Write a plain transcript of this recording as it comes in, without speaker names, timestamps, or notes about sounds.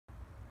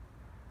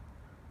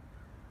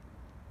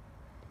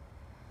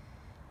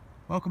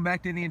Welcome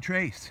back to Indian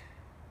Trace.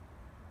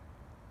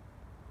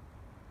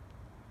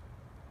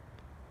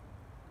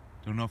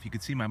 Don't know if you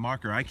can see my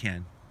marker. I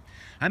can.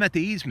 I'm at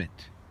the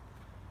easement,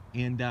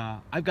 and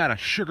I've got a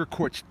sugar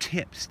quartz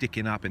tip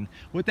sticking up, and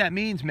what that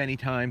means many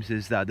times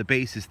is the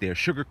base is there.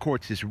 Sugar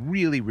quartz is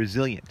really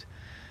resilient.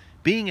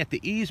 Being at the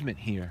easement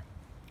here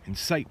in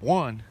Site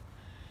 1,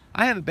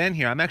 I haven't been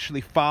here. I'm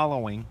actually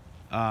following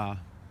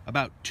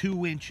about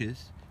 2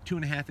 inches,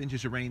 2.5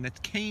 inches of rain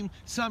that came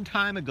some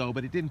time ago,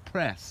 but it didn't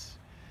press.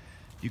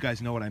 You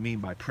guys know what I mean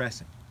by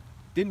pressing.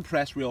 Didn't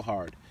press real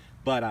hard,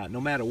 but no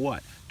matter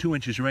what, 2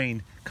 inches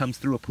rain comes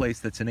through a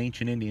place that's an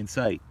ancient Indian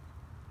site,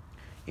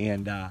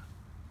 and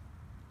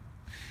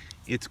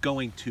it's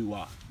going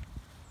to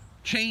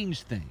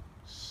change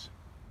things.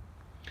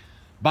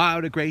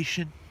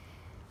 Biodegradation,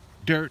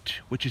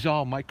 dirt, which is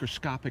all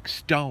microscopic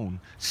stone,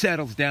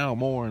 settles down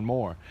more and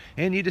more,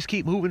 and you just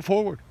keep moving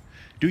forward.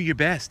 Do your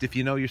best if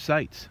you know your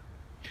sites.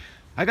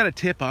 I got a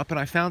tip up, and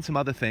I found some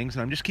other things,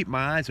 and I'm just keeping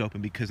my eyes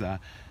open because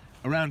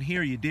around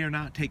here you dare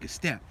not take a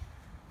step.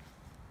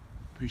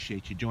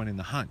 Appreciate you joining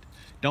the hunt.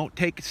 Don't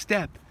take a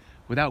step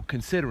without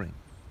considering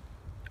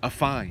a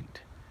find.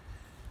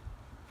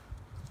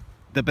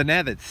 The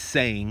Beneveds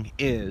saying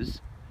is,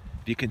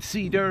 if you can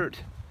see dirt,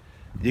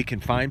 you can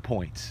find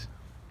points.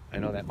 I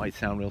know that might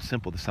sound real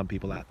simple to some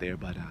people out there,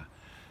 but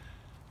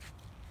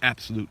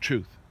absolute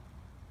truth.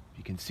 If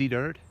you can see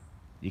dirt,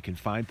 you can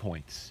find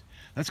points.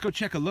 Let's go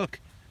take a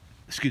look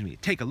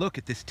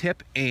at this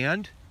tip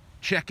and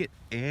check it,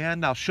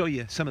 and I'll show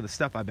you some of the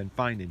stuff I've been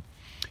finding.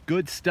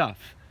 Good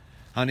stuff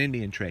on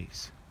Indian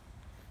Trace.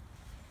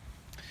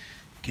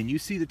 Can you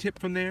see the tip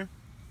from there?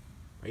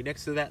 Right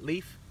next to that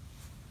leaf?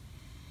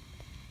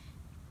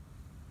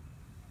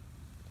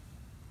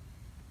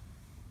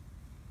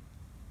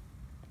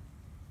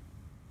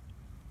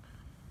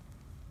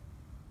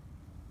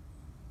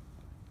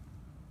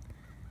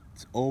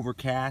 It's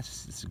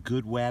overcast, it's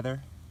good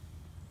weather,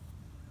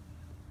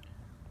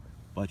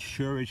 but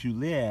sure as you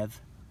live,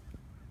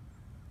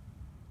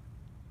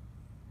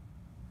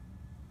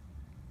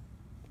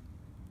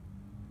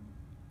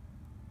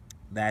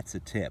 that's a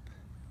tip.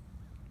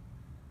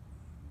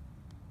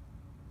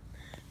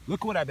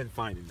 Look what I've been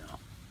finding now.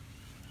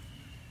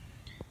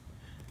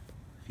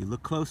 If you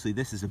look closely,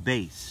 this is a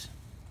base.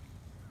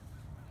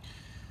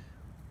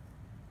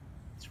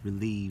 It's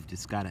relieved.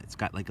 It's got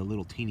like a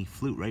little teeny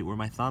flute right where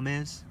my thumb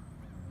is.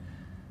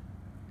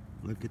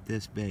 Look at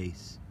this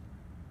base.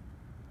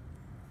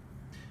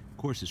 Of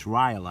course, it's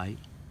rhyolite.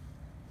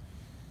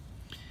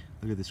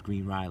 Look at this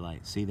green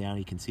rhyolite. See there?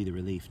 You can see the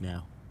relief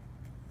now.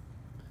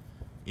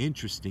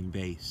 Interesting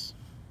base.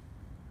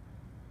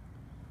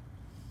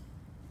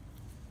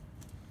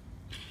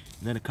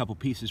 And then a couple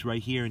pieces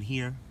right here and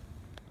here.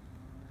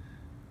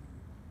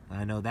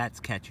 I know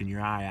that's catching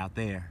your eye out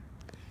there,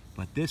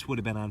 but this would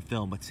have been on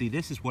film. But see,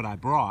 this is what I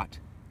brought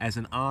as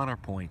an honor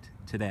point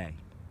today.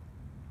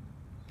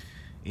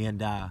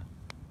 And I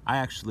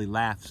actually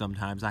laugh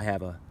sometimes. I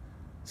have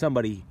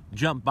somebody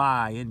jump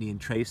by Indian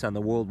Trace on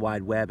the World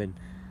Wide Web and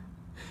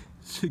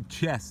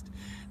suggest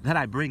that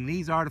I bring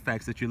these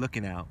artifacts that you're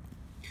looking at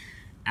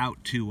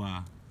out to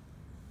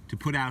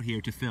put out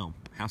here to film.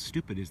 How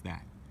stupid is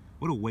that?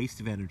 What a waste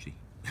of energy.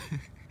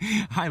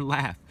 I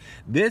laugh.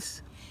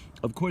 This,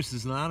 of course,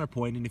 is an honor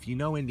point, and if you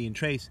know Indian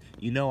Trace,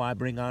 you know I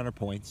bring honor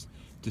points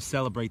to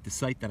celebrate the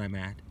site that I'm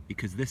at,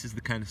 because this is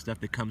the kind of stuff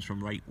that comes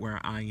from right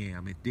where I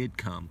am. It did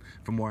come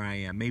from where I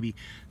am, maybe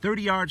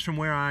 30 yards from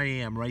where I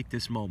am right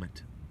this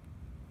moment.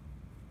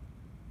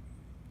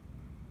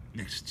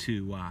 Next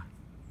to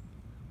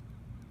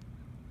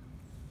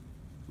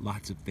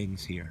lots of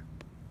things here.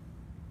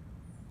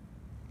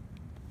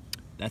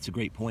 That's a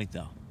great point,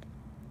 though.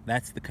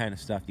 That's the kind of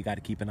stuff you got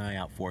to keep an eye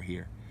out for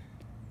here.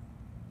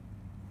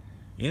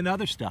 And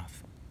other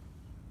stuff.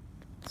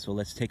 So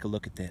let's take a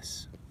look at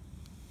this.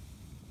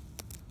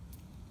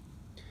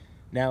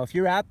 Now, if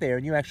you're out there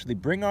and you actually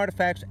bring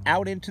artifacts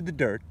out into the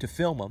dirt to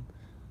film them,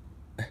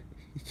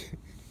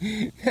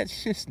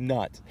 that's just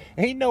nuts.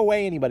 Ain't no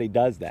way anybody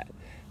does that.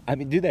 I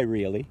mean, do they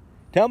really?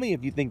 Tell me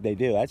if you think they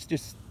do. That's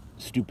just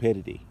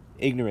stupidity.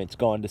 Ignorance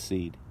gone to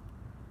seed.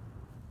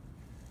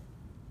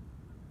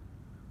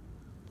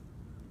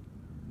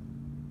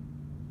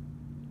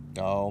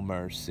 Oh,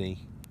 mercy.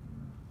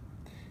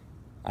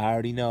 I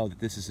already know that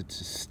this is a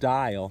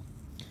style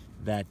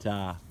that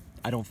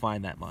I don't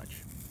find that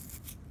much.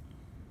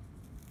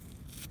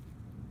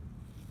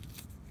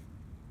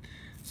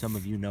 Some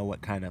of you know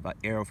what kind of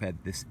arrowhead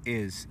this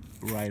is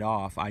right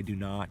off. I do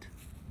not.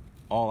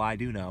 All I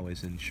do know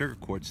is in sugar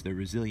quartz they're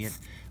resilient,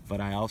 but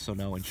I also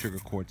know in sugar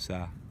quartz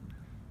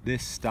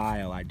this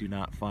style I do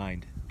not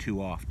find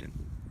too often.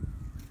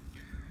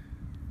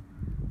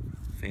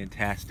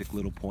 Fantastic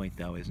little point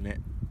though, isn't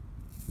it?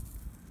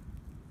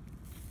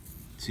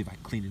 Let's see if I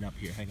clean it up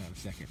here. Hang on a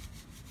second.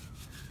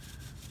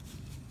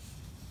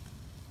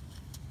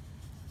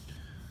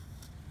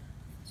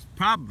 It's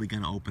probably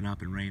going to open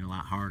up and rain a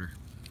lot harder.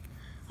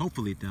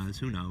 Hopefully it does.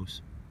 Who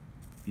knows?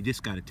 You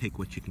just got to take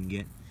what you can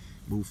get.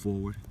 Move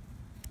forward.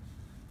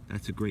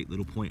 That's a great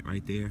little point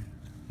right there.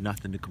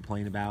 Nothing to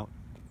complain about.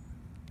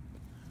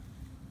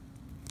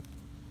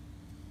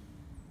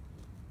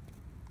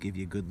 Give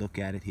you a good look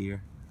at it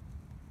here.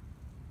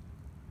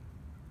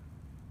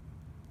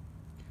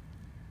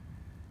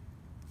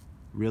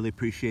 Really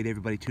appreciate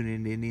everybody tuning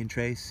in to Indian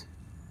Trace.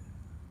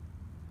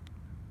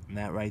 And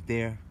that right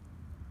there,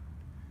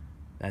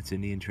 that's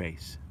Indian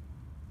Trace.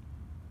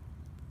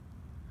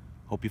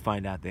 Hope you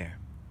find out there.